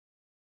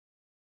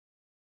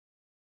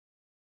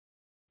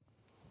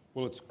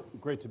Well, it's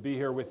great to be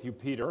here with you,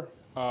 Peter.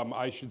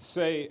 I should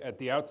say at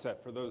the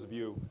outset, for those of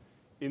you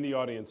in the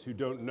audience who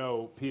don't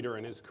know Peter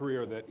and his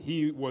career, that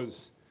he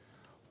was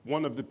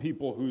one of the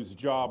people whose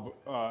job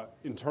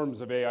in terms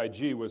of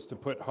AIG was to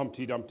put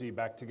Humpty Dumpty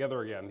back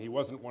together again. He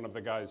wasn't one of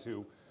the guys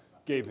who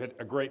gave it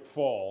a great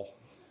fall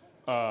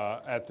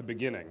at the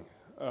beginning.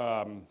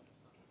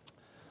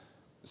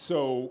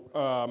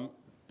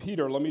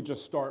 Peter, let me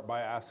just start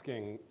by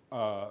asking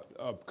a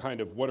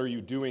kind of what are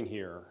you doing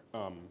here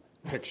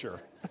picture.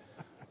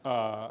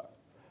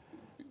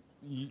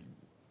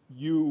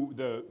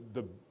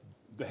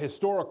 The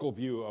historical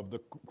view of the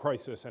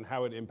crisis and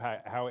how it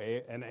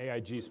and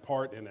AIG's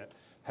part in it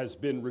has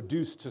been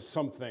reduced to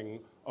something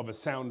of a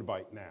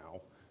soundbite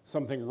now,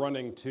 something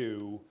running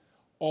to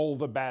all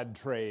the bad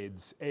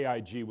trades,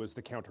 AIG was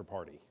the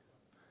counterparty.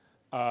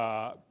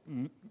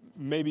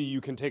 Maybe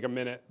you can take a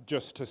minute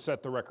just to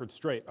set the record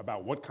straight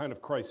about what kind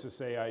of crisis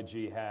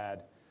AIG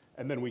had,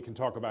 and then we can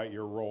talk about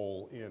your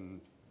role in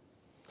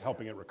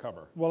helping it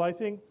recover. Well, I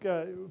think,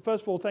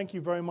 first of all, thank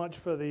you very much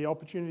for the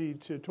opportunity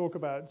to talk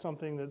about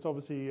something that's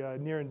obviously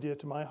near and dear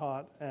to my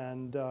heart,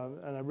 and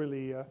I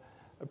really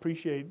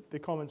appreciate the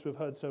comments we've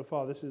heard so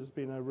far. This has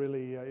been a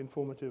really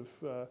informative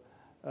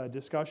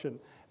discussion,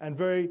 and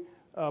very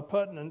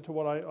pertinent to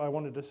what I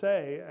wanted to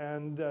say.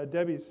 And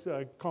Debbie's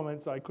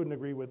comments, I couldn't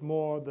agree with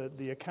more, that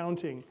the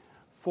accounting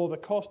for the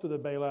cost of the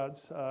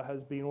bailouts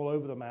has been all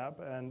over the map,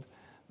 and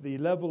the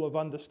level of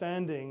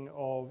understanding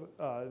of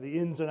the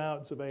ins and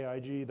outs of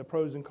AIG, the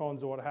pros and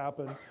cons of what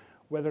happened,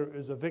 whether it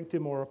was a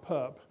victim or a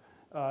perp,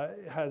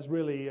 has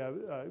really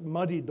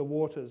muddied the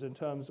waters in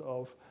terms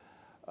of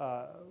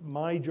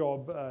my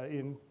job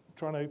in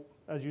trying to,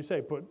 as you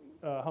say, put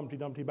Humpty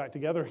Dumpty back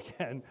together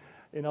again.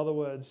 In other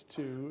words,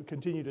 to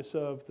continue to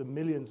serve the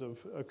millions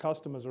of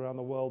customers around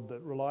the world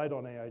that relied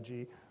on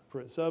AIG for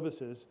its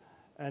services,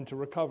 and to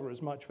recover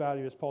as much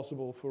value as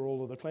possible for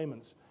all of the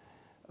claimants.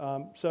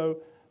 So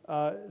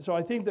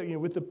I think that,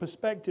 with the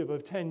perspective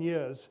of 10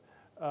 years,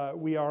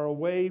 we are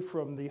away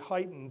from the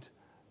heightened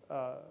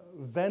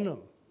venom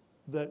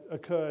that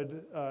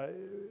occurred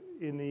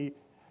in the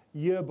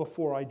year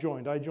before I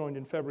joined. I joined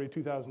in February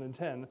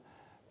 2010,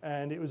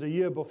 and it was a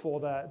year before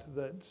that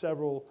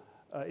several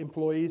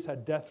employees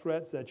had death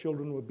threats. Their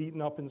children were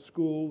beaten up in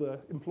school. The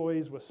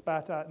employees were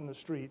spat at in the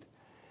street.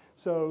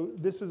 So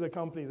this was a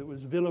company that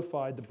was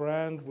vilified. The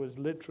brand was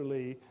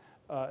literally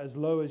as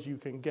low as you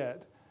can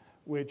get,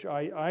 which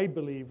I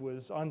believe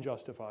was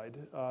unjustified.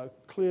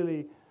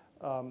 Clearly,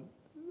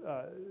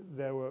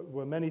 there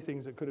were many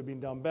things that could have been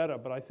done better,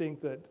 but I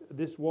think that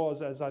this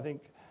was, as I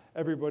think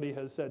everybody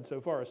has said so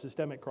far, a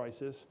systemic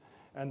crisis,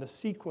 and the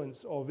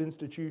sequence of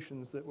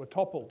institutions that were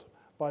toppled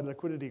by the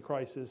liquidity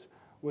crisis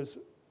was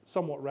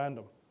somewhat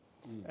random.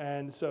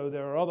 And so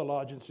there are other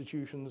large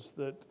institutions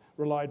that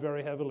relied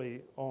very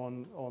heavily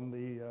on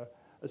the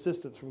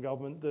assistance from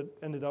government that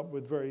ended up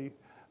with very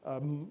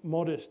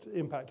modest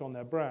impact on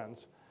their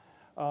brands.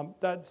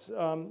 That's,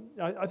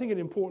 I think, an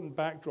important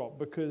backdrop,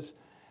 because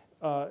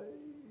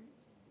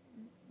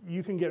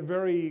you can get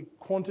very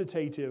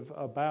quantitative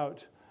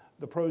about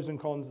the pros and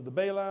cons of the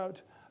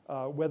bailout,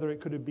 whether it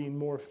could have been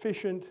more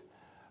efficient,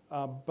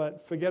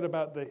 but forget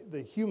about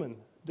the human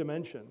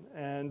dimension.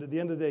 And at the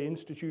end of the day,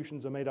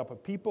 institutions are made up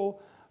of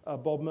people.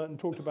 Bob Merton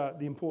talked about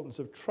the importance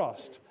of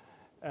trust.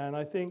 And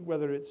I think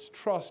whether it's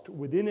trust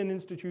within an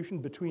institution,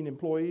 between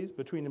employees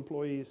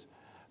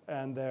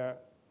and their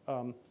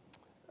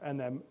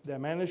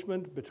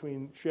management,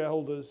 between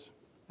shareholders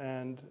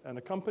and a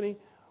company,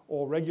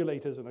 or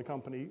regulators in a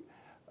company,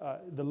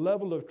 the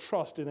level of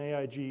trust in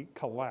AIG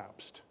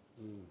collapsed.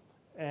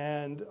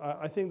 And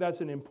I think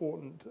that's an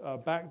important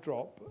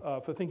backdrop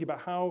for thinking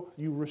about how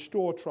you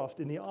restore trust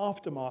in the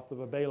aftermath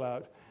of a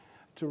bailout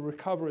to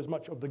recover as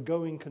much of the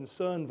going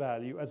concern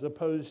value as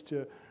opposed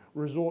to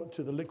resort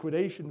to the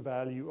liquidation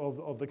value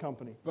of the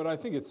company. But I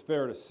think it's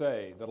fair to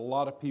say that a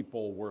lot of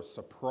people were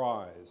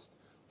surprised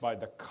by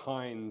the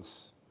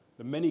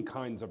many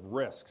kinds of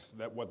risks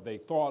that what they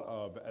thought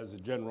of as a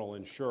general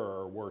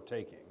insurer were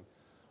taking.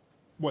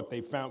 What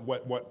they found,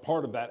 what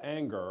part of that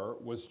anger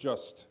was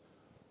just,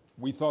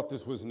 we thought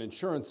this was an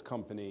insurance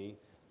company,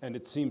 and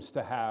it seems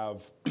to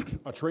have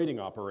a trading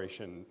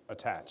operation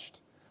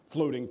attached,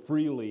 floating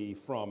freely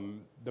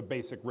from the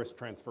basic risk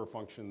transfer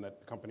function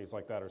that companies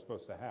like that are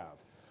supposed to have.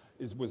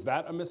 Was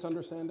that a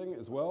misunderstanding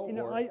as well?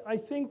 I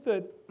think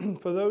that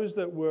for those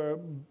that were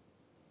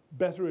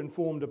better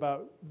informed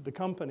about the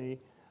company,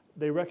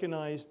 they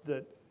recognized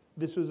that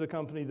this was a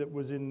company that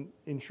was in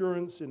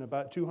insurance in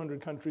about 200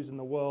 countries in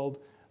the world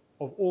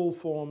of all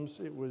forms.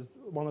 It was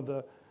one of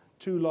the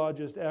two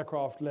largest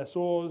aircraft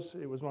lessors.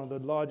 It was one of the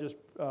largest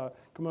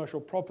commercial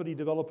property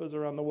developers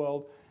around the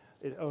world.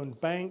 It owned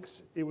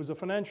banks. It was a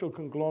financial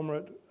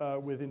conglomerate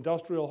with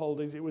industrial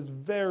holdings. It was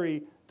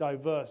very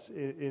diverse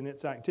in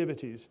its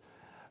activities.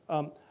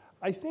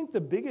 I think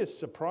the biggest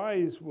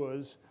surprise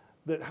was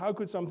that how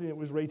could something that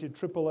was rated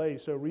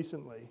AAA so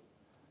recently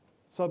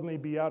suddenly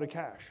be out of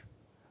cash?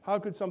 How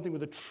could something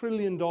with $1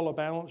 trillion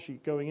balance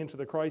sheet going into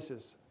the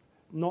crisis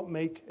not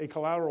make a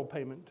collateral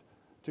payment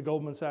to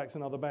Goldman Sachs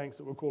and other banks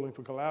that were calling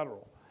for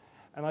collateral.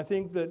 And I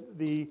think that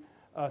the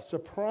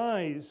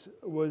surprise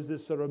was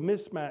this sort of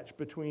mismatch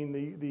between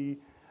the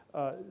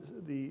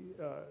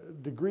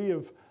degree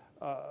of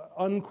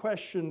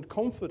unquestioned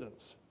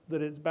confidence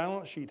that its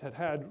balance sheet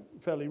had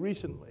fairly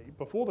recently,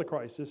 before the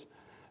crisis,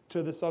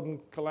 to the sudden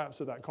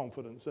collapse of that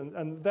confidence.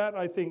 And that,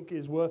 I think,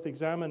 is worth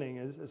examining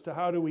as to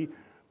how do we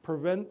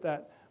prevent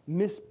that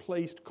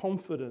misplaced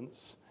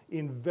confidence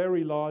in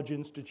very large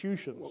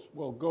institutions.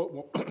 Well,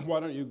 why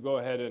don't you go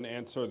ahead and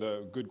answer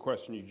the good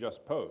question you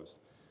just posed.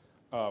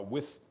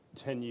 With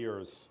 10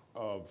 years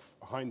of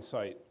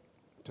hindsight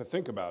to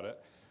think about it,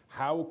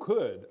 how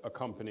could a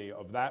company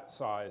of that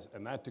size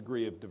and that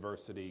degree of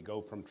diversity go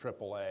from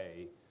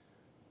AAA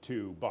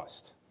to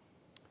bust?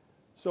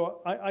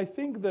 So I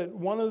think that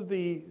one of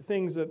the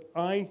things that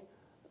I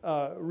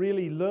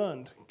really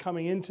learned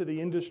coming into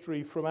the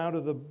industry from out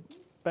of the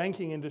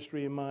banking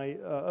industry in my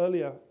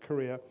earlier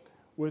career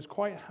was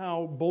quite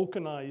how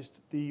balkanized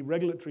the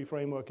regulatory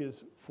framework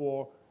is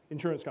for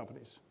insurance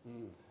companies.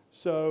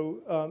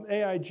 So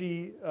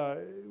AIG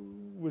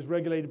was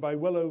regulated by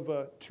well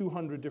over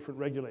 200 different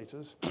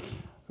regulators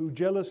who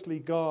jealously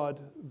guard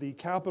the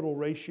capital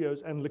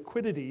ratios and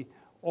liquidity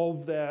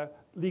of their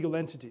legal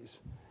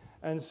entities.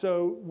 And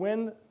so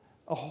when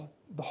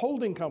the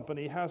holding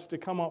company has to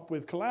come up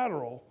with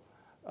collateral,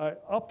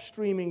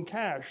 upstreaming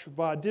cash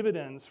via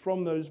dividends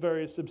from those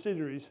various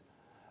subsidiaries,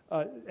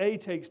 A,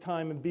 takes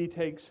time, and B,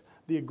 takes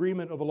the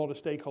agreement of a lot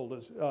of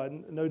stakeholders,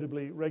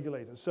 notably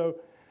regulators. So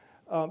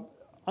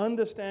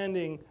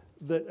understanding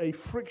that a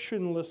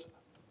frictionless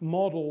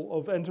model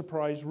of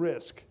enterprise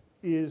risk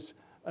is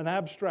an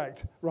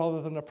abstract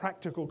rather than a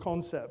practical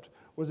concept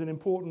was an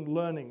important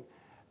learning.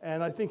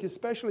 And I think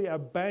especially our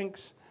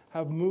banks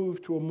have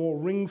moved to a more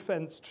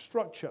ring-fenced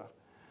structure.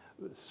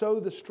 So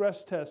the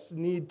stress tests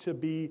need to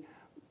be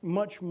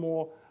much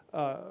more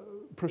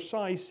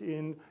precise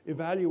in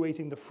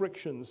evaluating the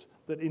frictions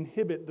that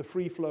inhibit the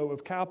free flow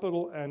of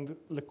capital and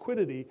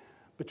liquidity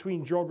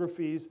between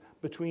geographies,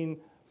 between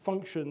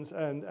functions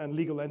and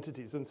legal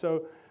entities. And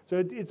so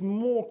it's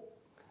more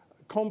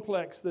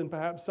complex than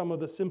perhaps some of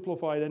the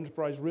simplified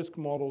enterprise risk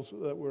models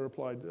that were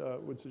applied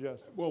would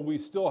suggest. Well, we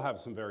still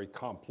have some very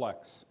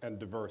complex and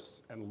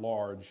diverse and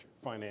large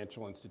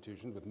financial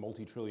institutions with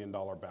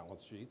multi-trillion-dollar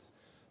balance sheets.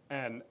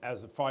 And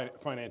as a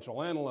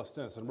financial analyst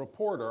and as a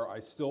reporter, I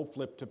still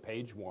flip to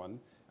page 1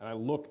 and I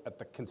look at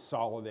the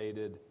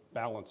consolidated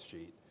balance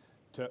sheet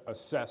to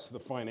assess the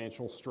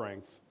financial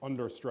strength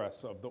under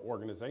stress of the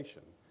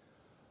organization.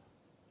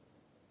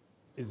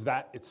 Is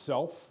that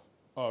itself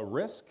a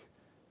risk?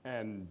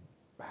 And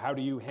how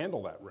do you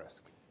handle that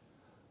risk?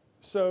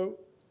 So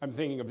I'm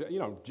thinking of,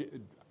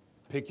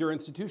 pick your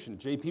institution,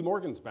 JP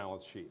Morgan's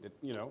balance sheet,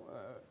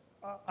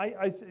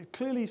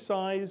 clearly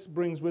size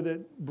brings with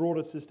it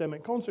broader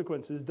systemic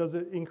consequences. Does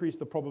it increase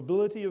the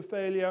probability of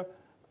failure?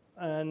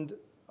 And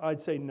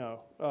I'd say no.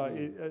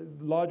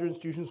 Larger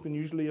institutions can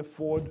usually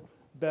afford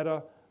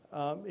better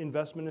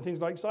investment in things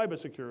like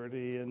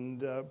cybersecurity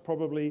and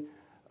probably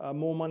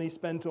more money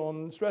spent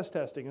on stress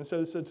testing. And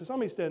so to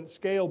some extent,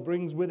 scale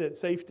brings with it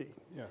safety.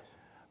 Yes.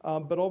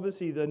 But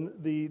obviously,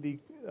 the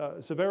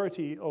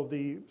severity of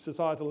the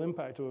societal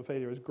impact of a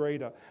failure is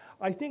greater.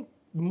 I think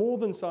more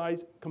than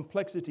size,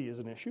 complexity is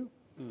an issue.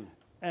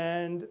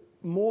 And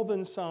more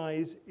than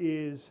size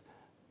is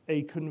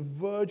a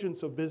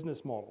convergence of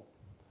business model.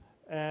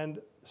 And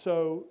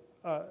so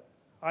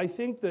I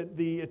think that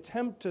the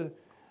attempt to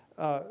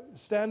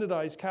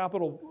standardize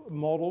capital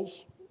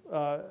models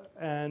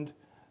and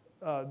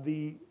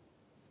the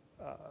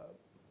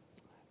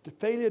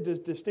failure to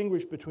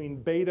distinguish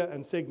between beta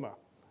and sigma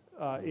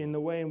in the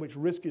way in which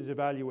risk is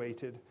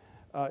evaluated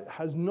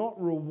has not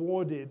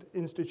rewarded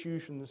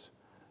institutions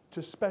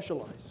to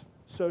specialize.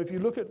 So if you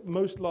look at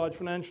most large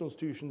financial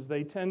institutions,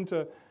 they tend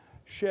to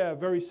share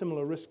very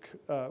similar risk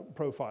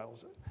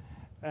profiles.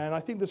 And I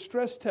think the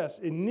stress tests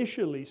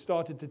initially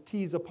started to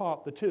tease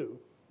apart the two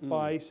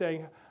by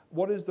saying,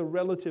 what is the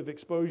relative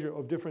exposure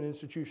of different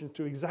institutions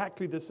to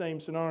exactly the same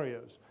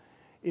scenarios?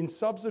 In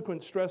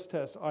subsequent stress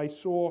tests, I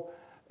saw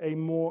a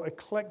more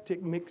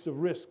eclectic mix of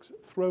risks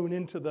thrown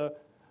into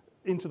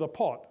the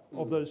pot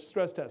of those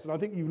stress tests. And I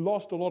think you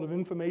lost a lot of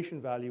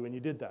information value when you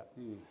did that.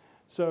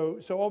 So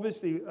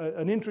obviously,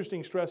 an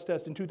interesting stress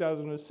test in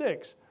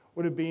 2006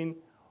 would have been,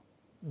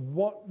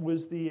 what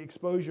was the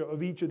exposure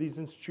of each of these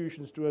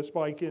institutions to a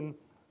spike in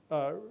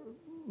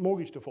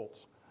mortgage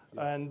defaults?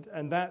 Yes.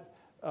 And that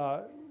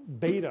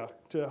beta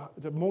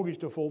to mortgage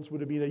defaults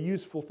would have been a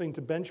useful thing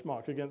to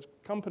benchmark against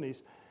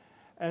companies,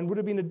 and would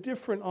have been a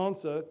different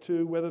answer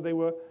to whether they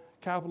were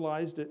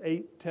capitalized at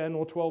 8, 10,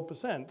 or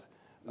 12%.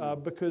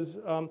 Because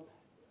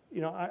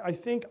I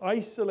think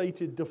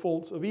isolated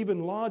defaults of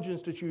even large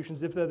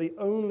institutions, if they're the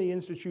only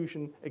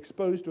institution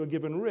exposed to a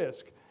given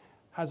risk,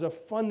 has a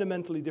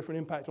fundamentally different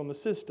impact on the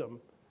system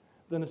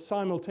than a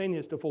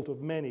simultaneous default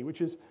of many, which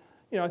is,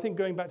 I think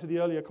going back to the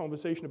earlier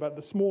conversation about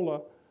the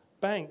smaller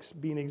banks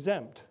being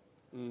exempt.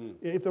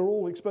 If they're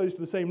all exposed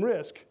to the same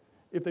risk,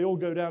 if they all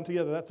go down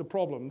together, that's a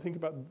problem. Think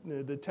about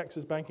the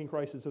Texas banking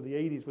crisis of the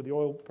 80s with the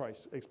oil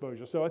price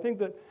exposure. So I think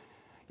that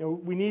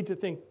we need to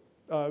think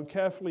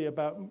carefully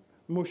about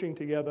mushing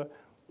together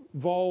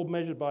vol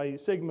measured by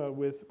sigma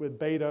with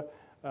beta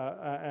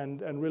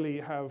and really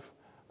have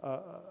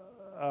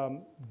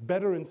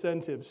better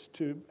incentives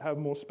to have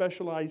more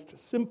specialized,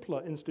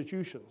 simpler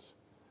institutions.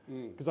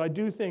 Because I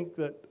do think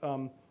that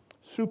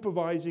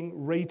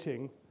supervising,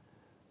 rating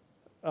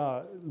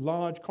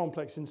large,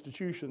 complex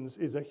institutions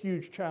is a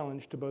huge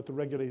challenge to both the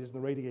regulators and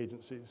the rating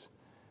agencies.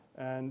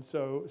 And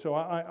so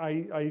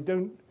I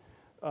don't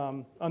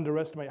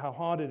underestimate how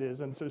hard it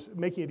is, and so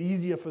making it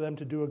easier for them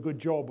to do a good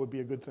job would be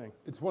a good thing.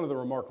 It's one of the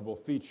remarkable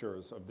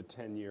features of the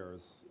 10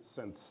 years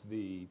since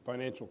the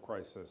financial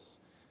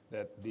crisis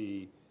that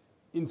the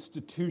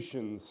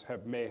institutions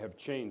may have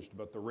changed,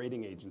 but the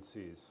rating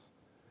agencies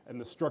and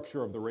the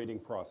structure of the rating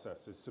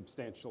process is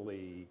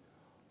substantially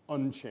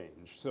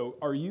unchanged. So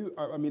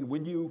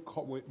when you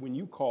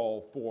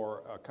call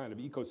for a kind of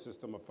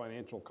ecosystem of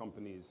financial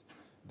companies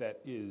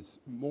that is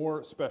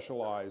more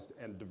specialized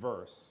and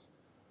diverse,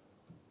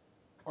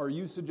 are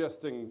you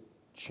suggesting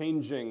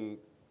changing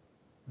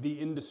the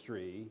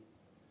industry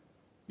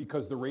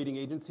because the rating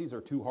agencies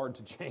are too hard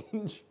to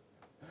change?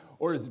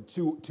 Or is it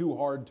too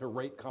hard to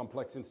rate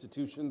complex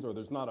institutions, or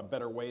there's not a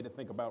better way to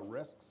think about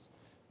risks?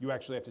 You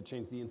actually have to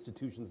change the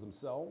institutions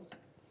themselves?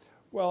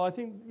 Well, I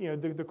think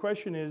the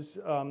question is,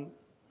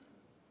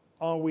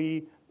 are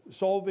we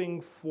solving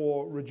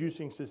for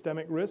reducing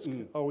systemic risk?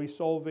 Are we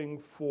solving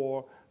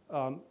for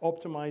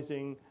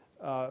optimizing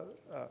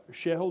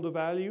shareholder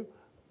value?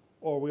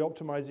 Or are we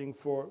optimizing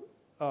for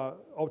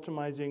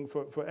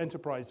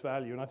enterprise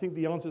value? And I think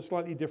the answer is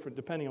slightly different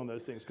depending on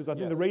those things, because I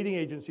think the rating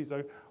agencies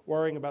are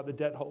worrying about the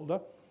debt holder,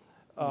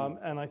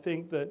 and I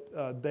think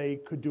that they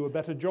could do a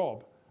better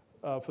job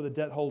for the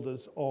debt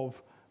holders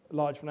of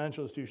large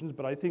financial institutions.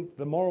 But I think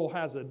the moral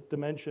hazard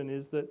dimension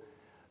is that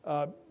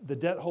the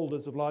debt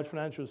holders of large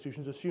financial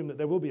institutions assume that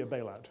there will be a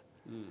bailout.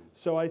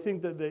 So I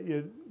think that,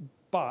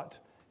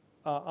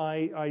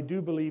 I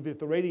do believe if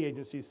the rating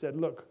agencies said,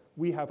 look,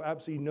 we have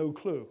absolutely no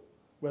clue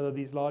whether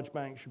these large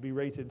banks should be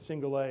rated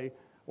single A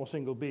or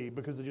single B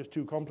because they're just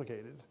too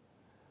complicated,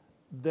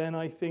 then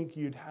I think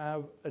you'd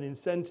have an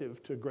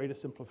incentive to greater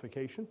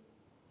simplification.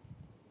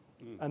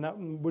 And that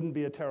wouldn't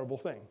be a terrible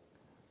thing.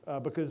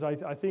 Because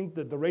I think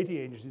that the rating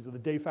agencies are the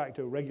de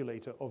facto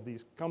regulator of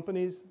these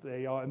companies.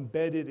 They are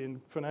embedded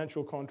in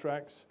financial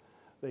contracts.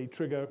 They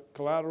trigger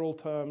collateral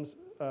terms.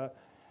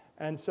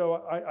 And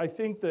so I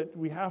think that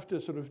we have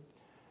to sort of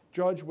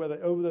judge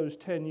whether over those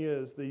 10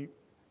 years, the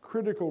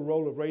critical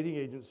role of rating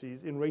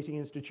agencies in rating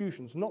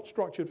institutions, not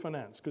structured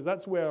finance, because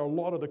that's where a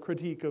lot of the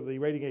critique of the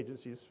rating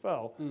agencies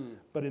fell,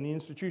 but in the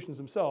institutions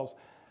themselves,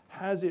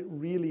 has it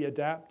really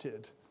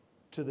adapted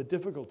to the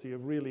difficulty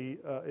of really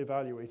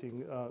evaluating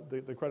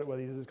the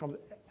creditworthiness of this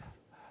company,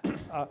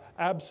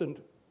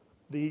 absent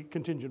the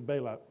contingent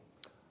bailout?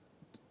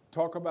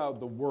 Talk about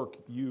the work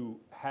you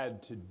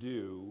had to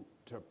do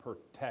to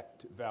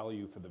protect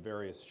value for the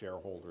various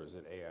shareholders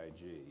at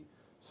AIG.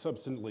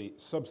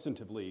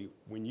 Substantively,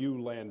 when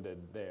you landed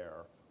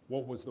there,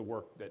 what was the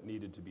work that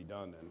needed to be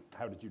done, and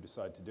how did you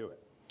decide to do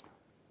it?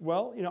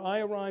 Well, I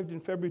arrived in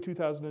February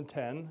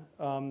 2010.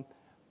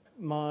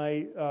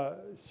 My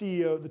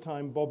CEO at the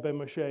time, Bob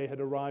Benmosche,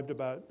 had arrived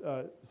about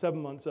 7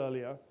 months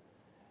earlier.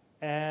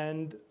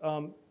 And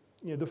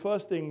the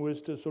first thing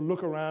was to sort of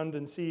look around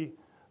and see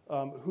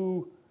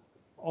who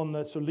on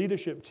the sort of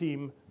leadership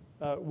team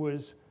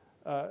was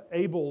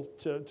able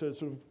to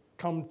sort of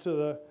come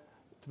to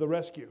the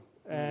rescue.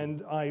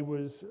 And I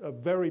was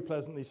very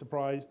pleasantly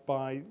surprised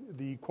by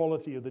the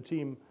quality of the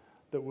team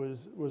that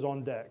was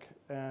on deck.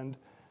 And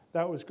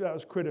that was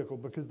critical,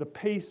 because the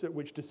pace at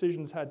which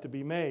decisions had to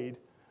be made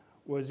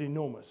was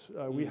enormous.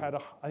 We had,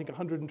 I think,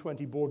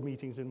 120 board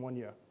meetings in 1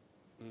 year.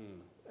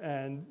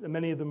 And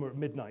many of them were at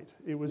midnight.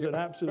 It was an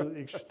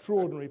absolutely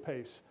extraordinary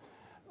pace.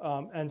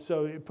 And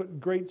so it put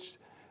great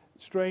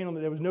strain on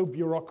there was no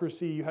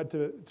bureaucracy. You had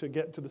to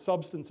get to the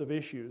substance of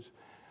issues.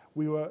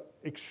 We were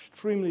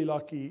extremely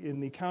lucky in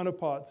the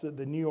counterparts at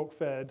the New York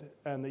Fed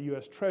and the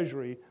US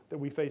Treasury that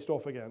we faced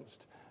off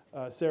against.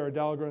 Sarah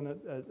Dahlgren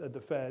at the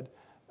Fed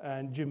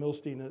and Jim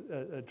Milstein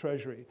at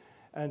Treasury.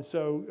 And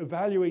so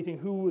evaluating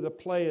who were the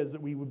players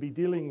that we would be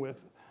dealing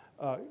with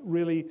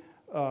really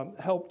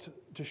helped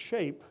to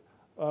shape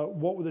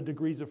what were the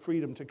degrees of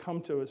freedom to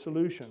come to a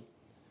solution.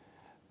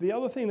 The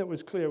other thing that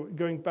was clear,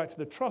 going back to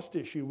the trust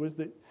issue, was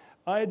that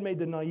I had made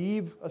the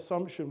naive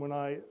assumption when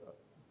I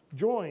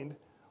joined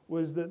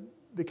was that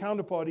the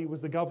counterparty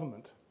was the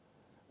government.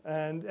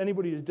 And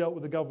anybody who's dealt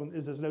with the government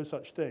there's no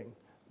such thing.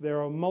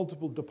 There are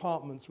multiple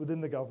departments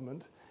within the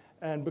government.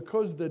 And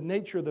because the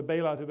nature of the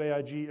bailout of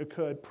AIG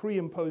occurred pre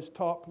and post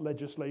TARP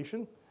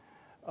legislation,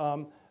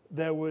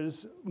 there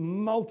was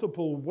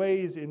multiple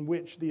ways in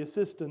which the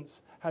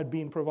assistance had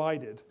been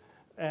provided.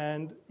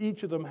 And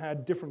each of them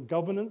had different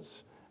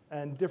governance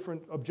and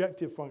different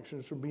objective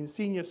functions, from being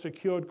senior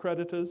secured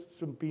creditors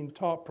to being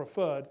TARP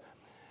preferred.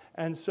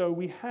 And so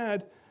we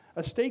had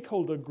a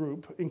stakeholder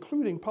group,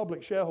 including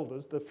public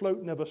shareholders. The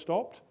float never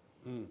stopped,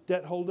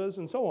 debt holders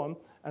and so on,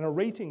 and a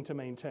rating to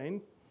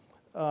maintain.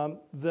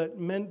 That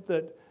meant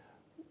that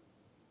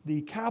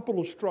the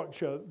capital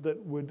structure that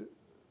would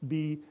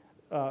be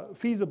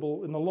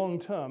feasible in the long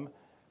term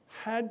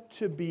had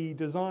to be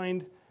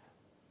designed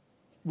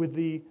with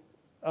the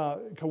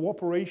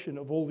cooperation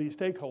of all these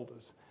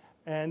stakeholders.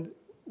 And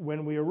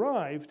when we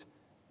arrived,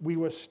 we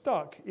were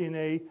stuck in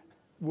a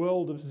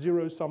world of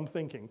zero-sum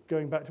thinking,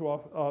 going back to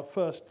our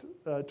first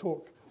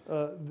talk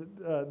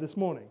this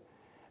morning.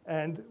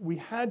 And we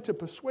had to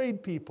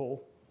persuade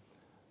people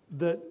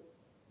that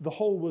the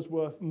whole was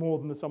worth more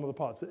than the sum of the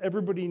parts, that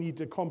everybody needed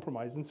to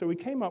compromise. And so we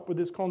came up with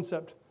this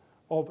concept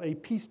of a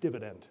peace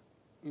dividend,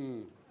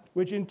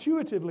 which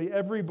intuitively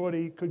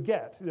everybody could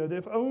get. You know, that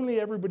if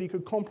only everybody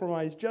could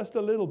compromise just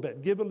a little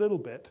bit, give a little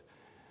bit,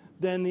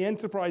 then the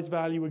enterprise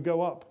value would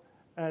go up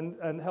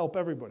and help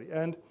everybody.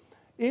 And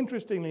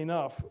interestingly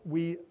enough,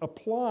 we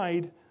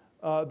applied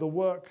the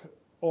work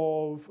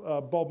of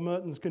Bob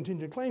Merton's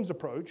contingent claims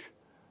approach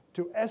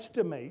to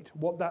estimate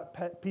what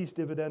that peace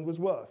dividend was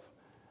worth.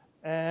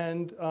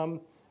 And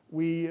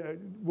we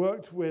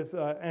worked with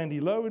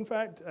Andy Lowe, in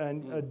fact,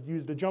 and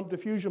used a jump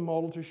diffusion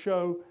model to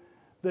show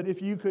that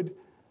if you could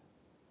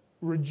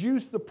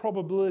reduce the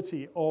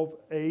probability of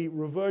a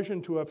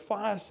reversion to a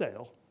fire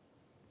sale,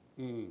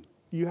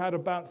 you had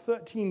about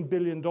 $13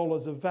 billion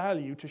of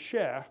value to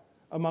share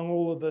among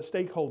all of the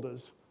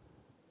stakeholders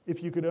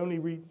if you could only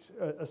reach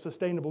a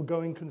sustainable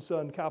going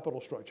concern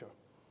capital structure.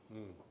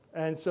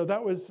 And so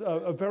that was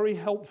a very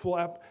helpful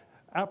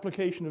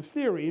application of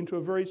theory into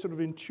a very sort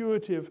of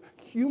intuitive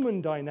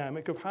human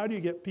dynamic of how do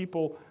you get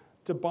people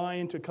to buy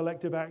into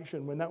collective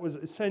action when that was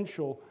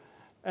essential.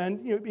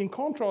 And you know, in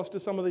contrast to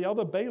some of the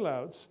other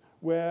bailouts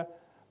where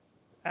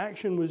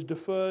action was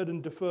deferred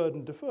and deferred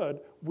and deferred,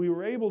 we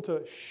were able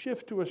to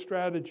shift to a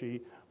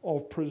strategy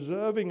of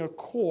preserving a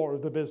core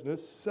of the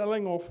business,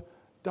 selling off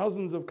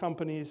dozens of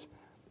companies,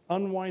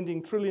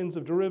 unwinding trillions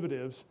of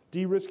derivatives,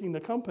 de-risking the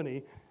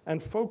company,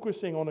 and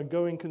focusing on a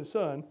going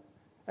concern,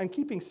 and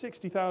keeping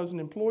 60,000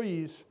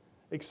 employees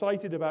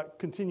excited about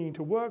continuing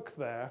to work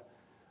there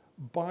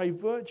by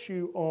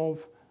virtue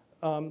of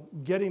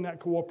getting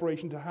that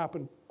cooperation to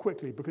happen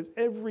quickly. Because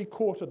every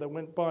quarter that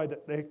went by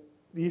that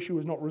the issue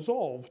was not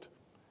resolved,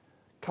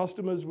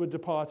 customers were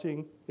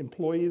departing,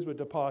 employees were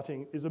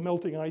departing, is a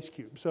melting ice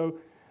cube. So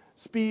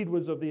speed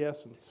was of the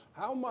essence.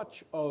 How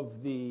much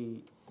of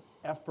the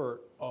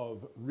effort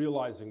of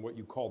realizing what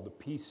you called the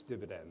peace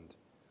dividend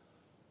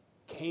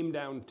came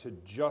down to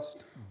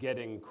just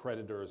getting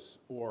creditors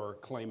or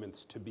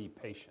claimants to be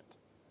patient?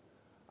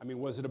 I mean,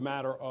 was it a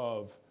matter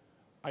of,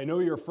 I know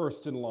you're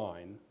first in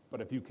line,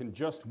 but if you can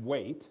just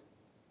wait,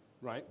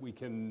 right, we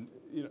can,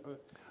 you know,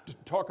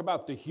 talk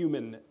about the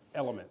human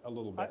element a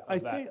little bit. I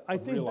think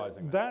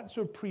that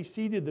sort of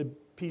preceded the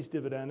peace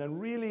dividend and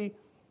really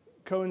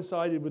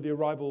coincided with the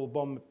arrival of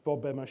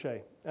Bob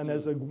Benmosche. And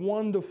there's a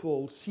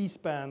wonderful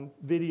C-SPAN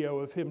video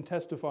of him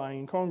testifying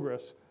in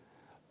Congress,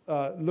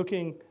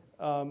 looking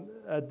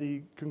at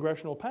the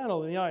congressional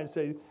panel in the eye and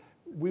say,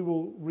 we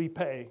will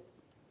repay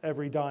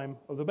every dime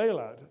of the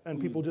bailout. And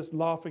people just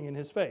laughing in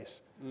his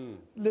face,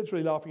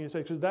 literally laughing in his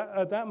face. Because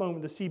at that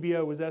moment, the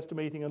CBO was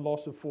estimating a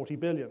loss of $40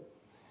 billion.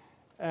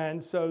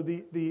 And so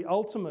the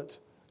ultimate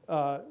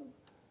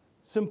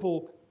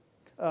simple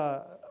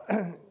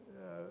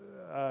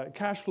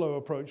cash flow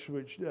approach,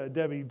 which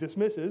Debbie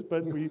dismisses,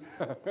 but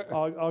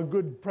our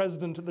good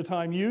president at the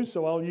time used,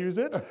 so I'll use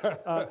it,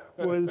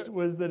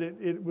 was that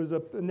it was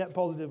a net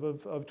positive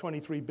of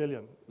 $23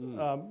 billion.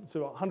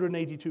 So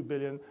 $182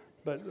 billion,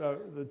 but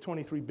the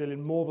 $23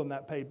 billion more than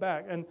that paid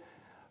back.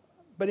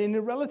 But in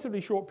a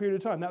relatively short period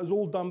of time, that was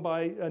all done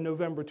by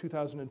November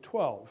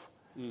 2012.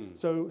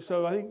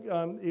 So I think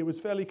it was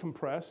fairly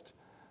compressed.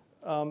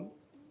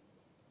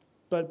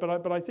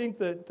 But I think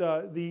that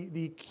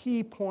the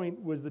key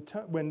point was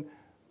when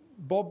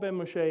Bob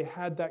Benmosche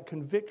had that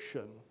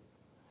conviction,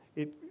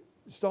 it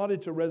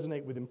started to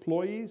resonate with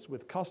employees,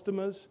 with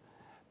customers.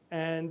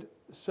 And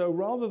so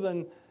rather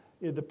than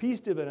the peace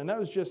dividend, that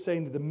was just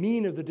saying that the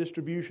mean of the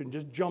distribution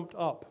just jumped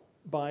up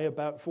by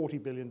about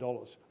 $40 billion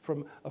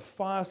from a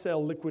fire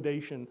sale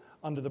liquidation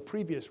under the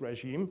previous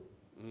regime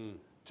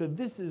to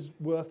this is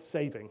worth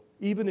saving.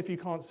 Even if you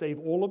can't save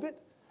all of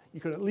it, you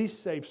can at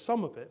least save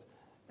some of it.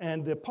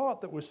 And the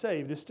part that was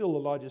saved is still the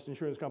largest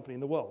insurance company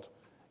in the world.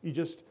 You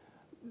just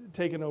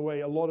taken away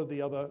a lot of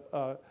the other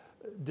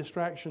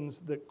distractions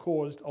that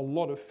caused a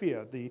lot of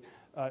fear. The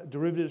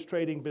derivatives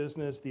trading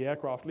business, the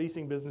aircraft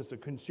leasing business, the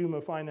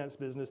consumer finance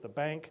business, the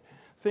bank,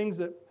 things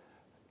that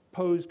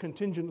pose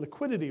contingent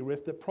liquidity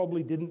risk that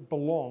probably didn't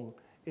belong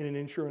in an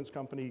insurance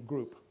company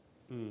group.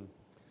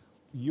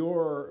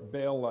 Your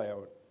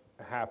bailout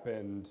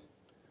happened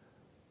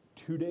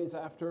 2 days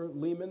after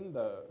Lehman.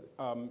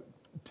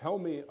 Tell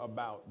me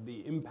about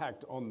the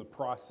impact on the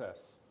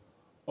process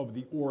of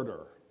the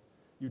order.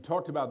 You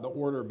talked about the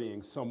order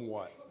being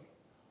somewhat,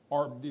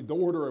 the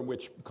order in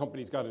which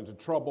companies got into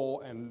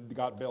trouble and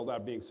got bailed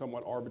out being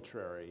somewhat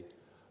arbitrary.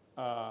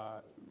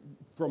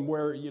 From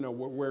where,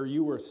 where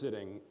you were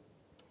sitting?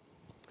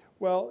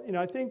 Well,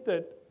 I think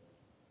that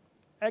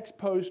ex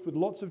post, with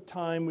lots of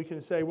time, we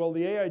can say, well,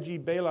 the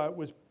AIG bailout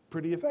was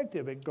pretty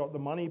effective. It got the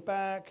money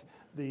back.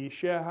 The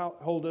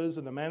shareholders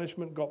and the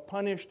management got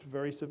punished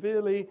very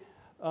severely.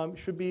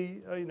 Should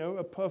be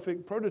a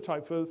perfect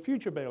prototype for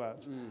future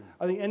bailouts.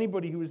 I think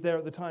anybody who was there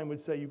at the time would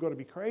say, you've got to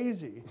be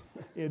crazy.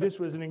 This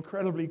was an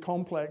incredibly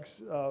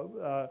complex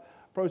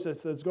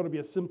process. There's got to be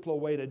a simpler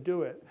way to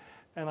do it.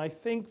 And I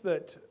think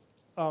that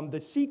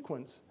the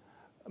sequence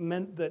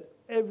meant that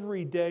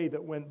every day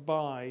that went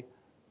by,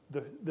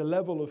 the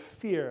level of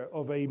fear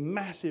of a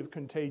massive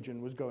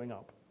contagion was going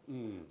up.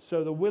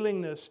 So the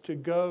willingness to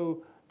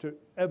go to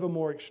ever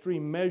more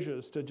extreme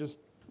measures to just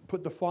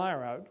put the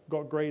fire out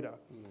got greater.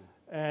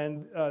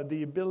 And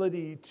the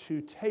ability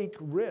to take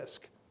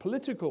risk,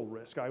 political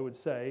risk, I would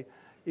say,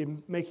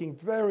 in making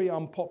very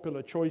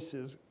unpopular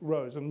choices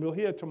rose. And we'll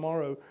hear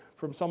tomorrow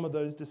from some of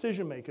those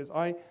decision makers.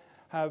 I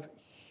have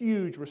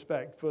huge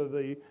respect for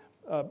the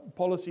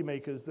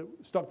policymakers that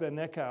stuck their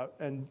neck out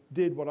and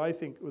did what I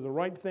think was the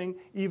right thing,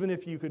 even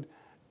if you could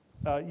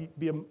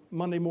be a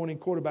Monday morning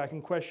quarterback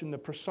and question the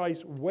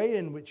precise way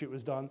in which it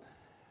was done.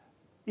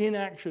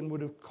 Inaction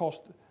would have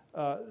cost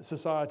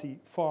society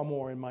far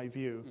more, in my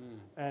view.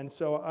 And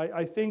so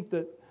I think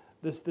that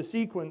the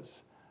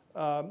sequence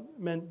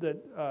meant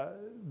that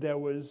there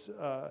was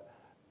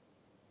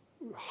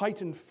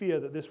heightened fear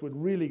that this would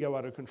really go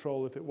out of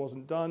control if it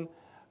wasn't done,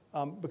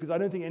 because I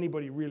don't think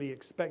anybody really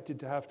expected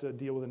to have to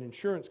deal with an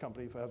insurance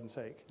company, for heaven's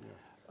sake.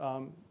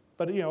 Yes.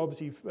 But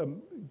obviously,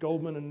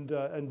 Goldman and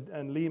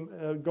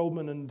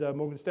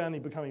Morgan Stanley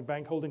becoming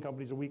bank holding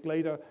companies a week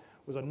later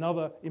was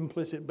another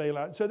implicit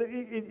bailout. So that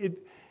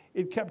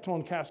it kept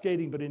on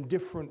cascading, but in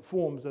different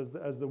forms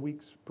as the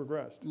weeks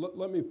progressed.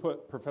 Let me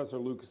put Professor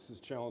Lucas's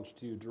challenge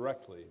to you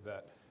directly,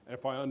 that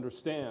if I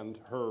understand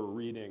her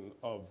reading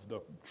of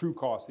the true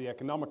cost, the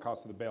economic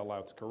cost of the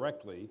bailouts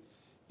correctly,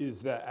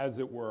 is that, as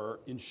it were,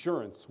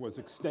 insurance was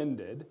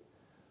extended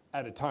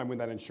at a time when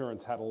that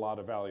insurance had a lot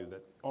of value,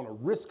 that on a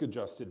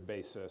risk-adjusted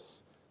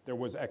basis, there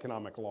was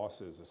economic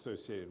losses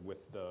associated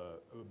with the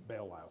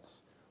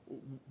bailouts.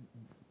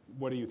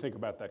 What do you think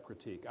about that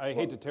critique? I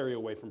hate to tear you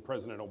away from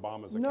President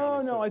Obama's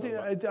accounting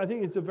system. I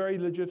think it's a very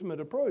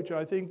legitimate approach.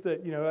 I think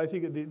that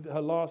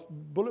her last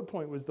bullet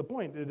point was the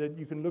point that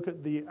you can look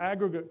at the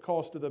aggregate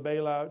cost of the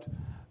bailout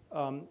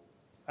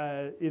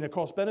in a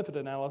cost-benefit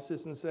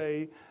analysis and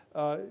say,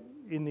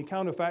 in the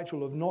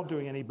counterfactual of not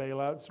doing any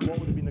bailouts, what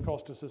would have been the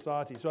cost to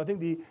society? So I think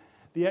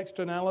the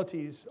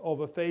externalities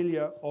of a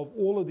failure of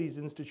all of these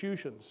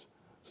institutions,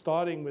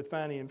 starting with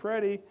Fannie and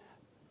Freddie,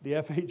 the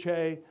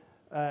FHA,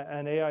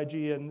 and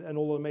AIG and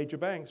all the major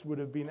banks, would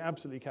have been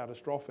absolutely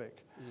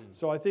catastrophic.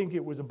 So I think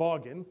it was a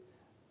bargain.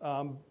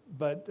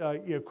 But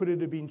could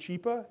it have been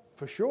cheaper?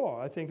 For sure.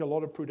 I think a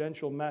lot of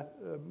prudential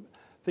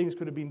things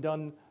could have been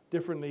done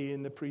differently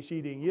in the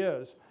preceding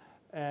years.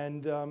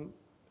 And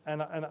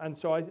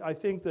so I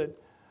think that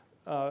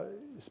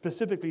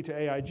specifically to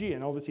AIG,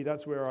 and obviously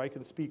that's where I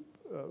can speak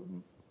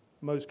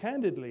most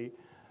candidly,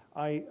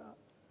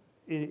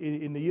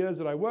 in the years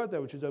that I worked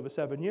there, which is over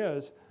 7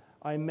 years,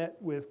 I met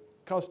with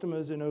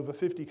customers in over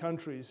 50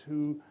 countries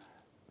who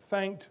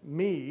thanked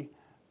me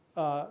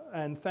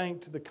and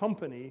thanked the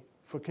company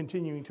for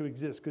continuing to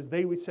exist, because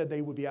they said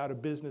they would be out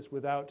of business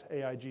without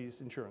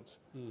AIG's insurance.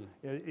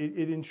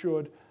 It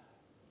insured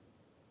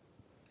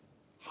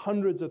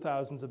hundreds of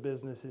thousands of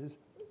businesses,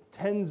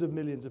 tens of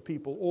millions of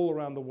people all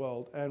around the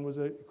world, and was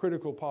a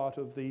critical part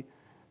of the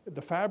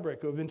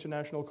fabric of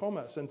international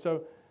commerce. And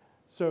so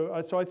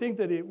I think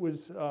that it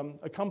was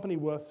a company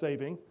worth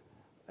saving,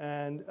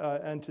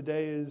 and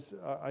today is,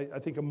 I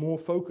think, a more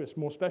focused,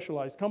 more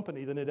specialized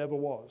company than it ever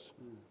was.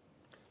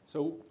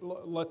 So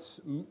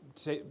let's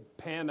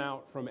pan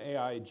out from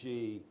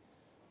AIG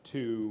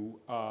to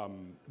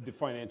the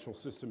financial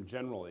system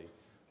generally.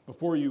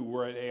 Before you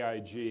were at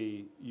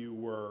AIG, you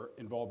were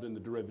involved in the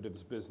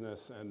derivatives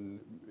business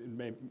and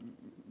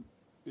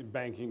in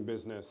banking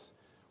business.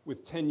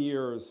 With 10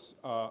 years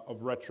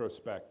of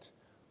retrospect,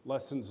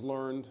 lessons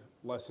learned,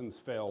 lessons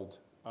failed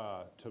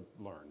to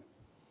learn.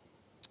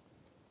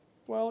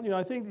 Well,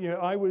 I think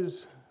I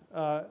was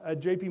at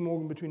JP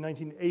Morgan between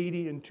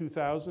 1980 and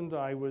 2000.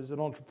 I was an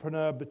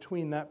entrepreneur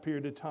between that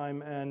period of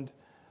time and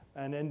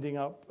ending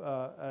up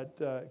at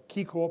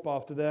KeyCorp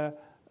after their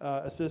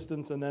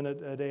assistance, and then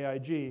at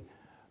AIG.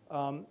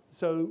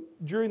 So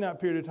during that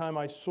period of time,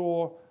 I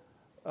saw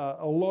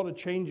a lot of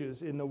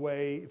changes in the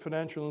way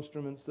financial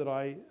instruments that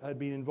I had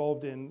been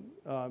involved in,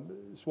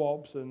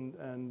 swaps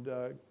and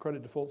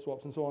credit default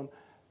swaps and so on,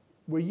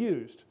 were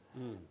used.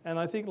 And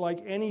I think,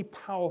 like any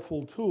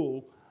powerful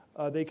tool,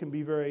 they can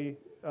be very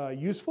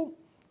useful,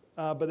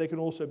 but they can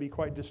also be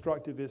quite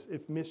destructive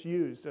if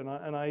misused. And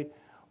I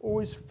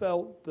always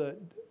felt that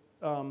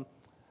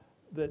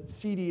that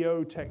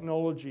CDO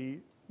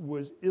technology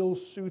was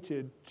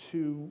ill-suited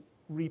to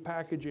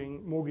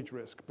repackaging mortgage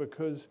risk,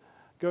 because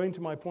going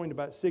to my point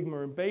about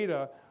sigma and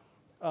beta,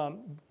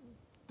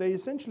 they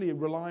essentially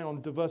rely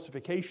on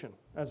diversification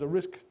as a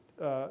risk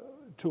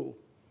tool.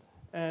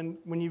 And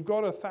when you've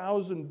got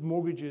 1,000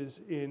 mortgages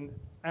in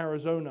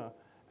Arizona,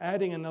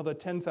 adding another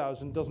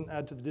 10,000 doesn't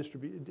add to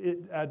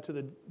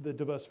the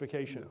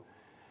diversification. No.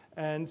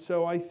 And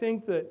so I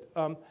think that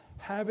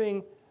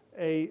having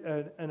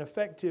an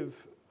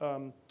effective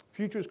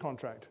futures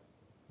contract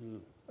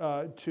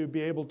to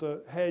be able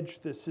to hedge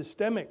the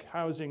systemic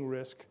housing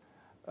risk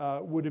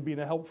would have been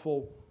a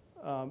helpful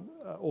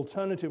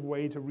alternative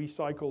way to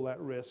recycle that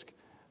risk.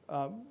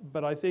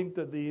 But I think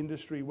that the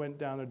industry went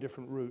down a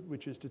different route,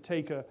 which is to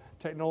take a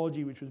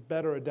technology which was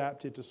better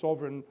adapted to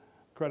sovereign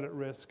credit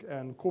risk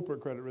and corporate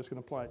credit risk and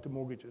apply it to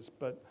mortgages.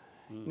 But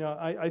you know,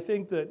 I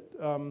think that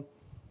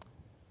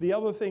the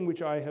other thing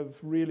which I have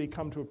really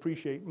come to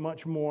appreciate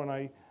much more, and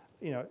I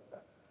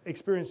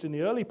experienced in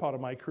the early part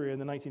of my career in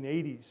the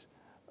 1980s,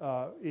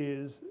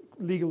 is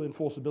legal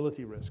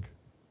enforceability risk.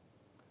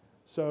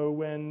 So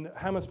when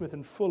Hammersmith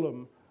and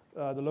Fulham,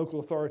 the local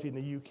authority in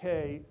the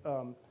UK,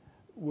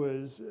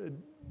 was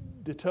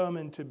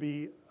determined to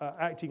be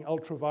acting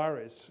ultra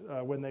vires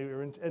when they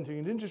were entering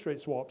into interest rate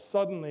swaps,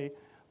 suddenly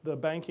the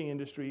banking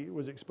industry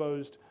was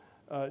exposed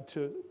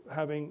to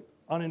having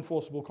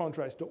unenforceable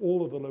contracts to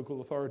all of the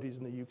local authorities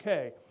in the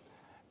UK.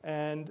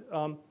 And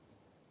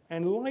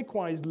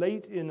likewise,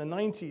 late in the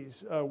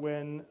 90s,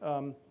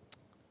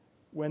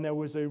 when there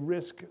was a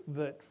risk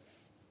that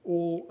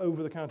all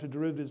over-the-counter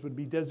derivatives would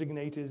be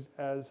designated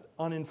as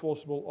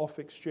unenforceable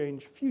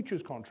off-exchange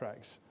futures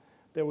contracts,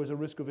 there was a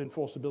risk of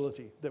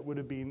enforceability that would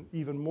have been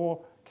even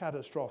more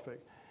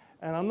catastrophic.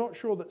 And I'm not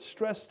sure that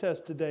stress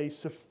tests today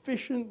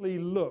sufficiently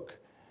look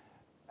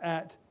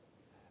at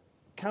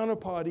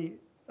counterparty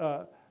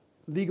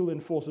legal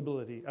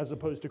enforceability as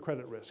opposed to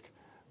credit risk,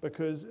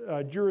 because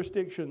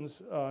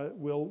jurisdictions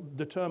will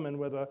determine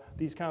whether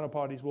these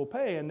counterparties will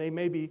pay, and they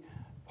may be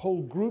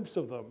whole groups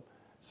of them.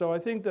 So I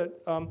think that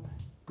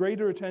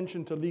greater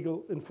attention to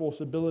legal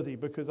enforceability,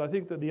 because I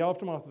think that the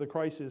aftermath of the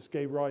crisis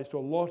gave rise to a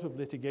lot of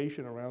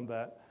litigation around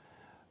that,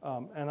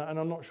 and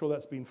I'm not sure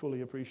that's been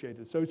fully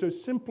appreciated. So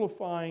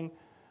simplifying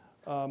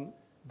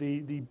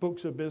the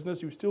books of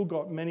business, you've still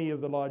got many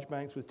of the large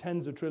banks with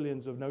tens of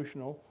trillions of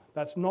notional.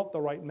 That's not the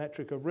right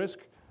metric of risk,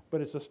 but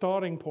it's a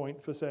starting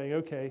point for saying,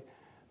 okay,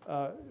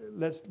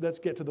 let's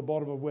get to the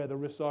bottom of where the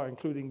risks are,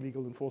 including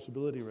legal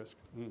enforceability risk.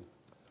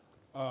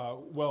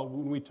 Well,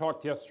 when we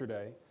talked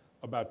yesterday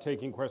about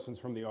taking questions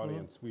from the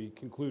audience, we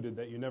concluded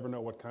that you never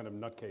know what kind of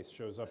nutcase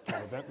shows up to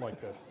an event like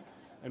this,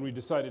 and we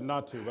decided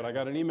not to. But I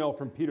got an email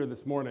from Peter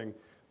this morning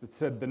that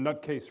said the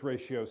nutcase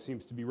ratio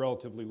seems to be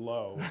relatively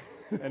low,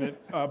 and it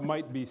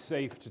might be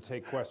safe to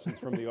take questions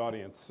from the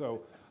audience.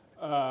 So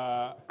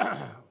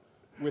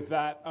with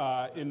that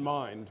in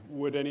mind,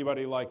 would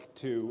anybody like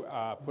to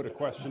put a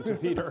question to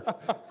Peter?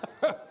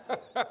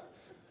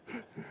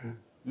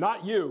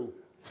 Not you.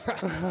 I'm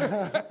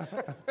willing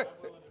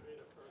to be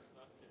the first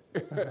nutcase.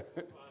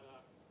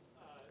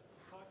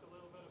 Talked a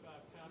little bit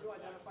about counterfactual. Can you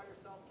identify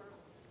yourself first?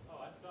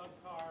 Oh, I'm Doug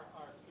Carr,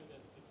 our Student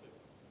Institute.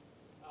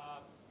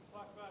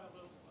 Talk about a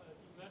little,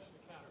 you mentioned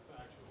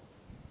counterfactual.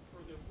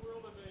 For the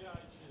world of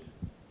AIG,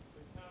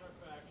 the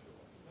counterfactual,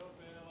 no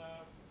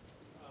bailout,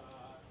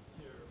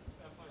 your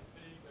FIP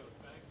goes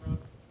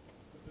bankrupt,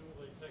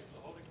 presumably takes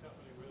the holding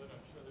company with it.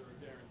 I'm sure there were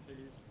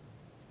guarantees.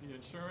 The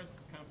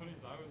insurance companies,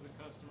 I was a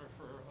customer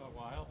for a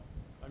while.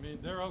 I mean,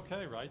 they're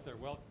okay, right? They're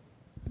well.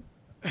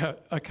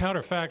 A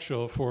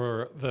counterfactual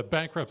for the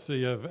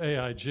bankruptcy of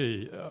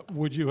AIG,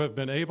 would you have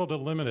been able to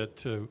limit it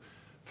to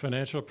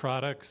financial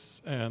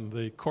products and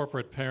the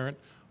corporate parent?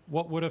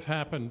 What would have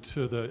happened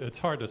to it's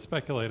hard to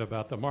speculate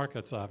about the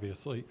markets,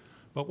 obviously,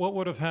 but what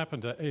would have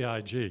happened to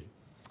AIG?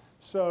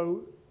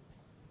 So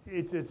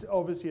it's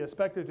obviously a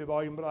speculative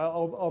argument, but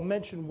I'll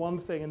mention one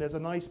thing, and there's a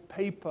nice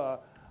paper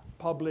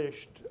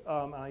published,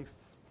 I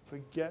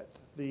forget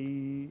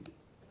the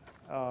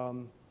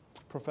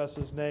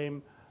professor's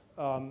name,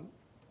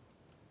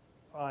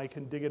 I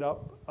can dig it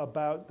up,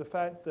 about the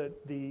fact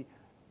that the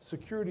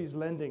securities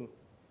lending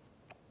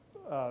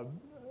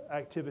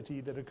activity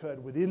that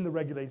occurred within the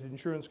regulated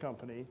insurance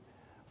company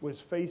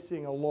was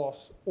facing a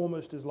loss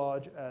almost as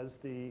large as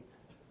the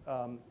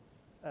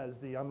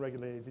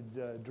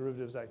unregulated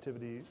derivatives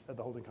activity at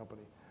the holding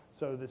company.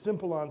 So the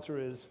simple answer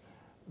is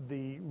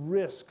the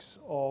risks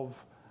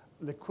of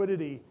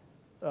liquidity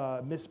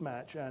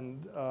mismatch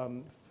and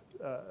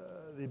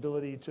the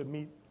ability to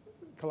meet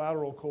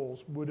collateral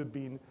calls would have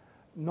been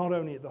not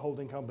only at the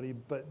holding company,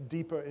 but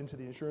deeper into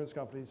the insurance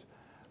companies.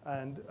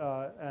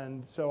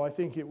 And so I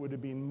think it would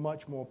have been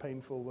much more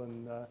painful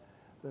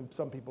than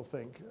some people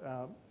think.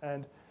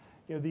 And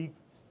you know, the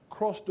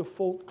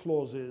cross-default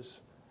clauses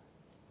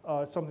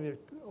are something that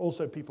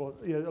also people,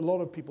 a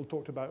lot of people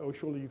talked about, oh,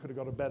 surely you could have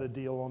got a better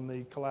deal on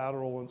the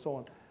collateral and so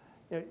on.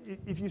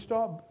 If you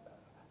start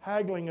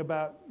haggling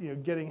about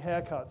getting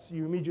haircuts,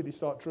 you immediately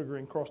start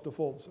triggering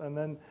cross-defaults, and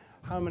then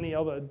how many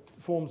other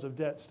forms of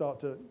debt start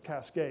to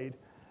cascade,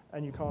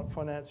 and you can't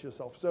finance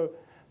yourself. So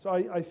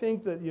I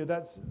think that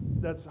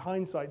that's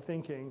hindsight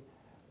thinking.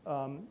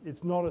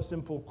 It's not a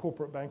simple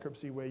corporate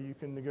bankruptcy where you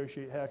can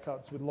negotiate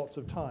haircuts with lots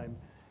of time.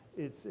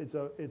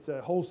 it's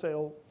a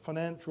wholesale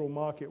financial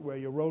market where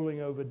you're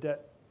rolling over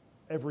debt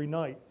every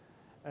night,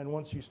 and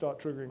once you start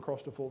triggering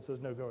cross defaults,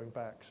 there's no going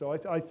back. So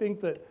I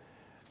think that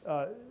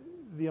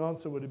the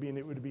answer would have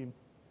been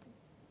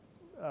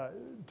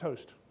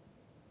toast.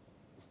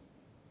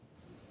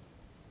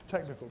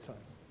 Technical time.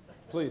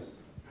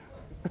 Please.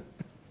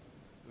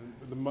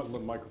 The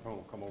microphone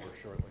will come over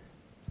shortly.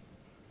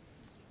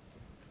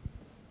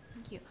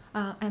 Thank you.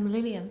 I'm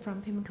Lillian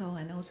from PIMCO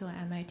and also an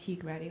MIT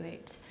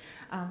graduate.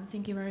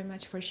 Thank you very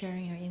much for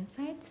sharing your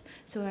insights.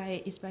 So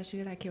I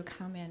especially like your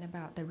comment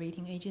about the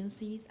rating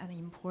agencies and the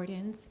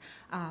importance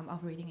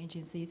of rating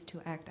agencies to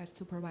act as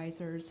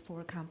supervisors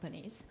for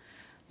companies.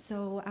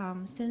 So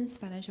since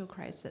financial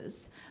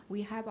crisis,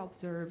 we have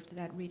observed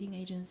that rating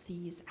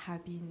agencies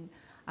have been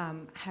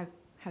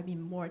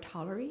more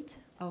tolerant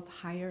of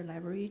higher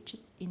leverage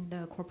in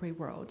the corporate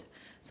world.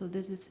 So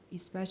this is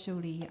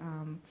especially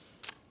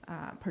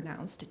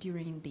pronounced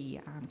during the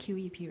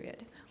QE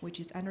period, which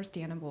is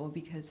understandable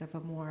because of a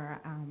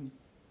more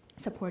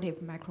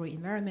supportive macro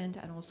environment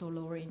and also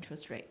lower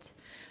interest rates.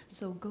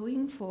 So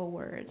going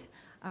forward,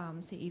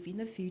 say if in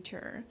the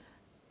future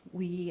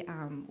we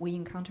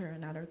encounter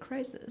another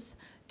crisis,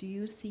 do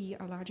you see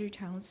a larger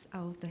chance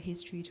of the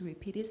history to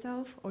repeat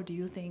itself, or do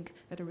you think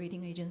that the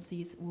rating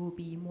agencies will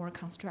be more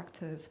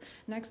constructive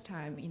next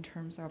time in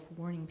terms of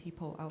warning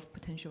people of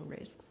potential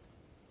risks?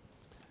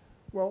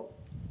 Well,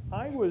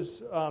 I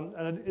was,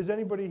 and is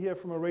anybody here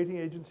from a rating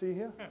agency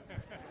here?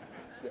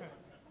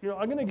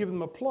 I'm going to give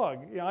them a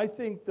plug. I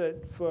think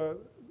that for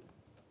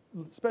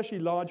especially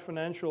large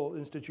financial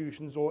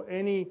institutions or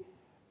any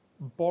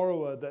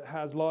borrower that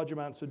has large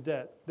amounts of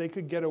debt, they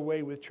could get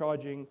away with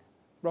charging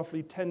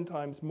roughly 10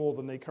 times more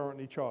than they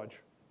currently charge.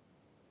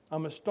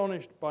 I'm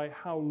astonished by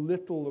how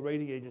little the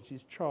rating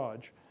agencies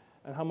charge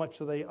and how much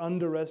they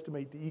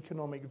underestimate the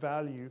economic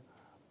value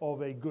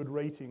of a good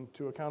rating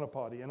to a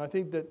counterparty. And I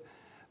think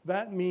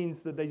that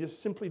means that they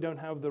just simply don't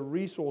have the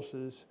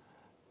resources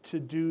to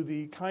do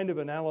the kind of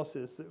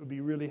analysis that would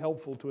be really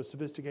helpful to a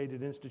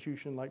sophisticated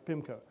institution like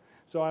PIMCO.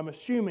 So I'm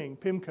assuming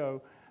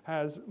PIMCO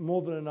has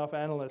more than enough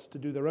analysts to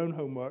do their own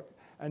homework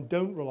and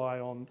don't rely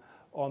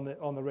on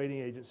the rating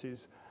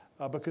agencies,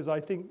 because I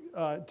think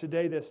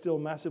today they're still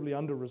massively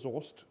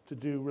under-resourced to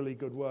do really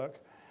good work,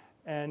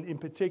 and in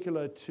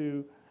particular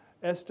to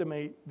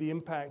estimate the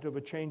impact of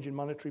a change in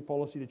monetary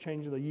policy, the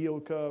change in the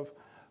yield curve,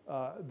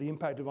 the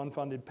impact of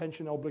unfunded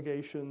pension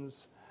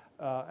obligations,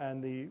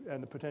 and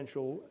the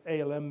potential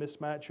ALM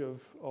mismatch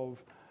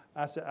of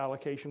asset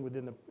allocation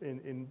within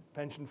in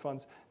pension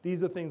funds.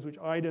 These are things which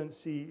I don't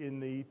see in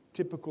the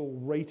typical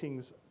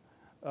ratings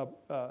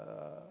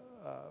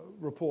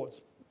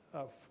reports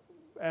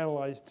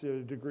analyzed to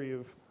a degree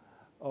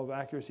of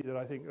accuracy that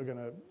I think are going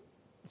to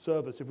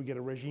serve us if we get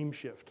a regime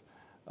shift.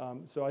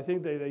 So I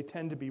think they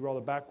tend to be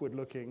rather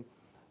backward-looking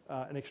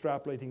and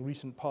extrapolating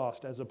recent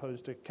past as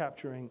opposed to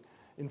capturing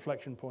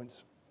inflection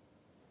points.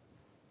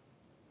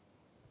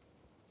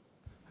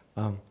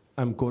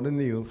 I'm Gordon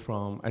Liu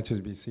from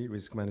HSBC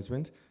Risk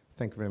Management.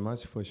 Thank you very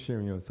much for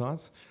sharing your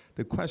thoughts.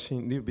 The question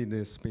a little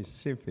bit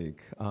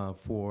specific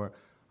for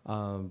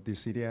the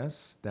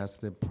CDS. That's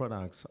the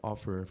products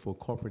offered for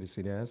corporate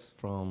CDS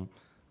from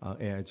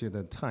AIG at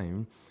the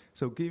time.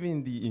 So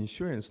given the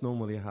insurance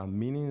normally have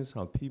millions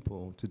of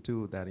people to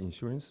do that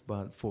insurance,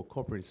 but for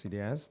corporate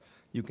CDS,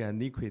 you can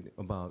liquid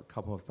about a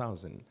couple of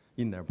thousand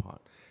in their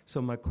part.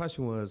 So my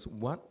question was,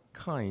 what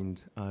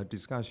kind of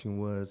discussion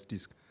was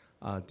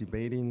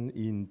debating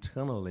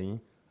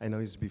internally? I know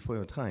it's before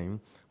your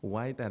time.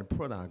 Why that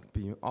product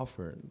being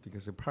offered?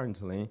 Because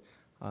apparently,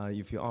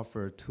 if you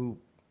offer too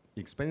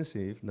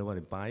expensive,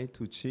 nobody buy.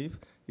 Too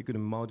cheap, you could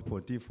have multiple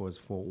defaults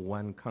for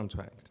one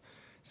contract.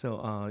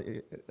 So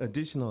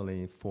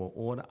additionally, for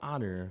all the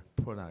other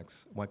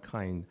products, what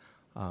kind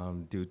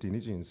due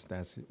diligence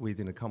that's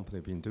within the company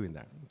been doing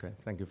that? Okay,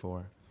 thank you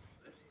for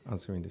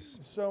answering this.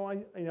 So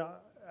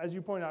as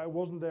you point out, I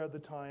wasn't there at the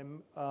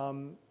time,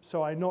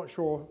 so I'm not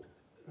sure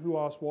who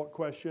asked what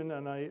question,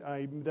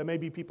 and there may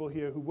be people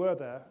here who were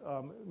there.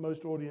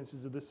 Most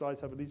audiences of this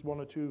size have at least one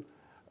or two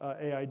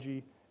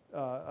AIG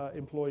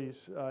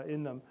employees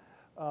in them.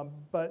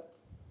 But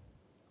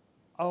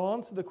I'll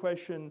answer the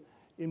question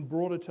in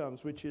broader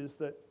terms, which is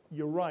that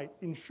you're right,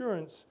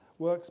 insurance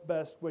works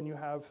best when you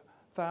have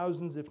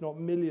thousands, if not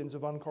millions,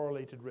 of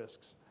uncorrelated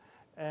risks.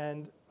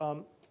 And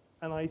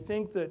I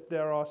think that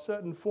there are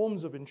certain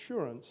forms of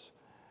insurance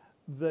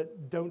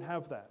that don't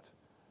have that.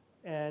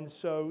 And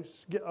so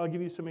I'll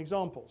give you some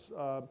examples.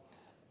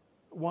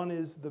 One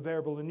is the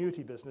variable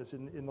annuity business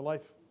in the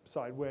life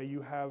side, where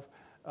you have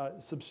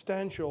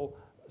substantial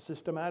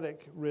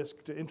systematic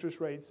risk to interest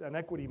rates and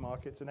equity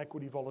markets and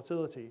equity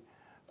volatility,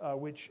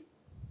 which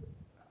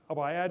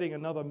by adding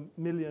another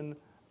million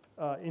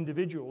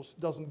individuals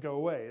doesn't go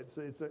away.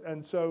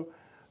 And so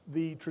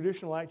the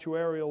traditional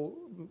actuarial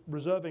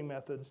reserving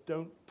methods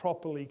don't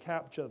properly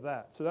capture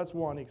that. So that's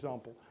one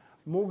example.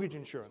 Mortgage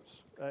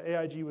insurance.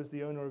 AIG was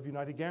the owner of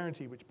United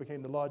Guaranty, which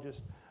became the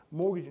largest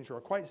mortgage insurer,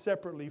 quite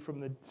separately from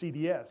the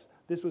CDS.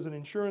 This was an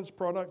insurance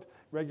product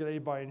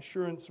regulated by an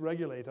insurance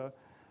regulator,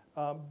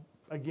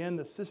 Again,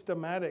 the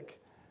systematic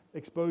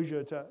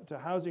exposure to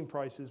housing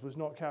prices was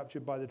not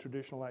captured by the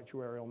traditional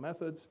actuarial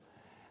methods.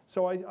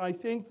 So I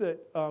think that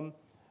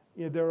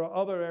there are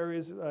other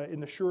areas in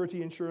the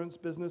surety insurance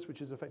business,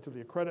 which is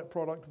effectively a credit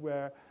product,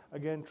 where,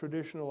 again,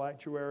 traditional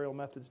actuarial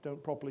methods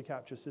don't properly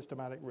capture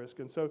systematic risk.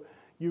 And so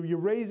you're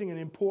raising an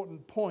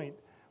important point,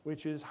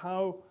 which is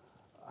how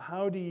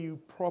do you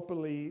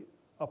properly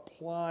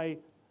apply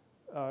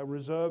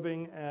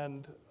reserving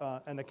and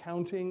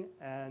accounting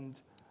and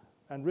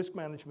risk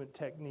management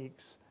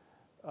techniques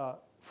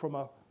from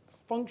a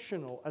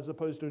functional as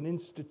opposed to an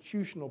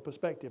institutional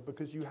perspective,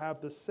 because you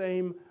have the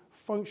same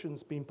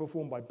functions being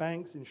performed by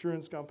banks,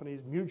 insurance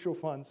companies, mutual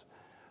funds.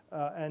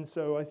 And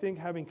so I think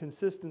having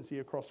consistency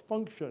across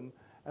function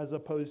as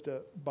opposed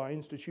to by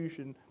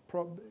institution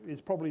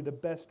is probably the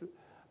best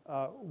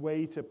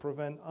way to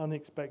prevent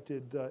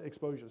unexpected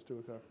exposures to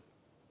occur.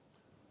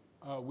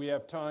 We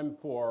have time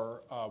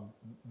for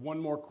one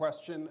more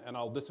question, and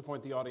I'll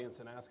disappoint the audience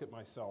and ask it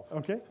myself.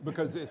 Okay.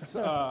 Because it's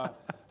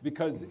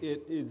because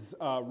it is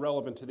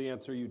relevant to the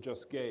answer you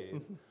just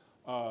gave.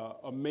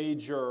 A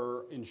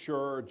major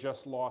insurer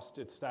just lost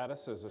its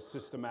status as a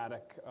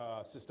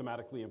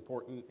systematically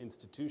important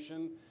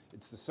institution.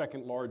 It's the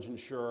second large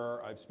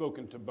insurer. I've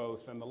spoken to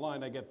both, and the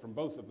line I get from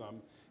both of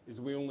them is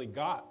we only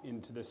got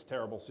into this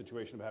terrible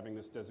situation of having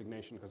this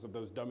designation because of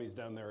those dummies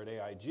down there at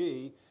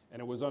AIG, and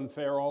it was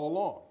unfair all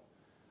along.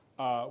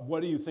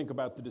 What do you think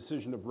about the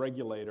decision of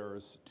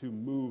regulators to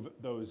move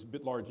those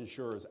large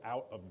insurers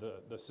out of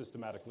the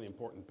systematically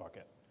important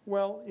bucket?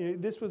 Well,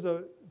 this was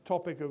a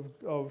topic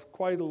of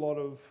quite a lot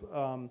of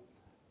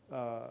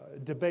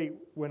debate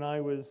when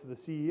I was the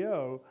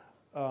CEO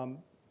and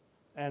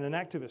an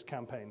activist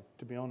campaign,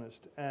 to be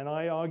honest. And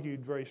I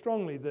argued very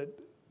strongly that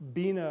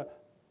being a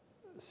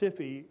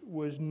SIFI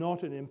was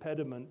not an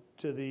impediment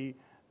to the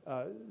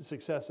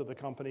success of the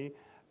company,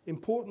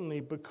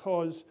 importantly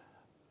because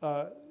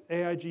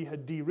AIG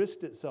had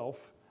de-risked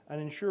itself, and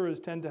insurers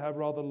tend to have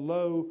rather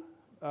low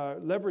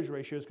leverage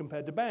ratios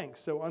compared to banks.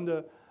 So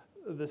under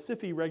the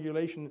SIFI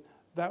regulation,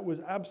 that was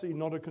absolutely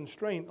not a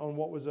constraint on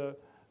what was a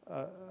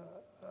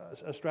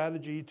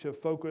strategy to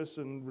focus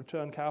and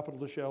return capital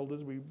to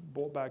shareholders. We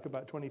bought back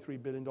about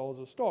 $23 billion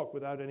of stock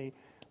without any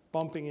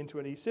bumping into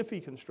any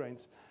SIFI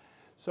constraints.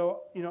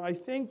 So, I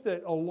think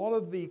that a lot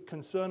of the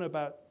concern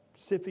about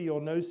SIFI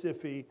or no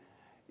SIFI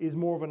is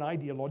more of an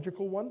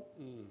ideological one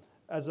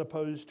as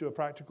opposed to a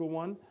practical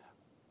one.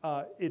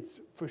 It's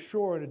for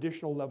sure an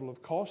additional level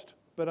of cost,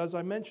 but as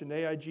I mentioned,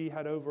 AIG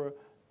had over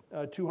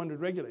 200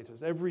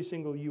 regulators. Every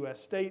single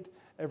US state,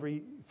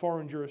 every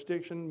foreign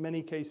jurisdiction,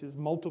 many cases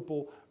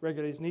multiple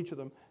regulators in each of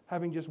them.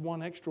 Having just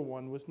one extra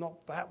one was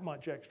not that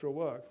much extra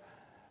work.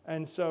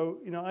 And so,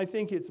 I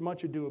think it's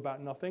much ado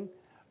about nothing.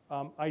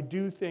 I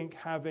do think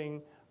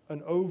having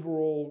an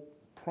overall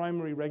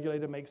primary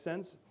regulator makes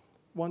sense.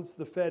 Once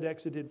the Fed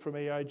exited from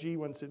AIG,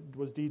 once it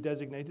was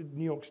de-designated,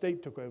 New York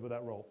State took over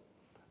that role.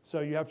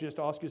 So you have to just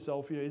ask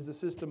yourself, is the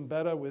system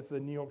better with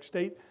the New York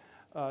State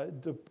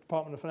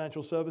Department of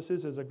Financial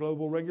Services as a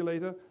global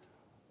regulator,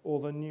 or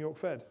the New York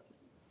Fed?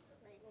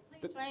 Great. Well,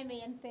 please join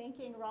me in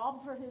thanking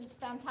Rob for his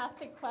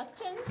fantastic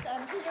questions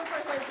and Peter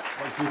for his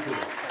answers.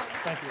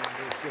 Thank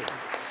you. Good.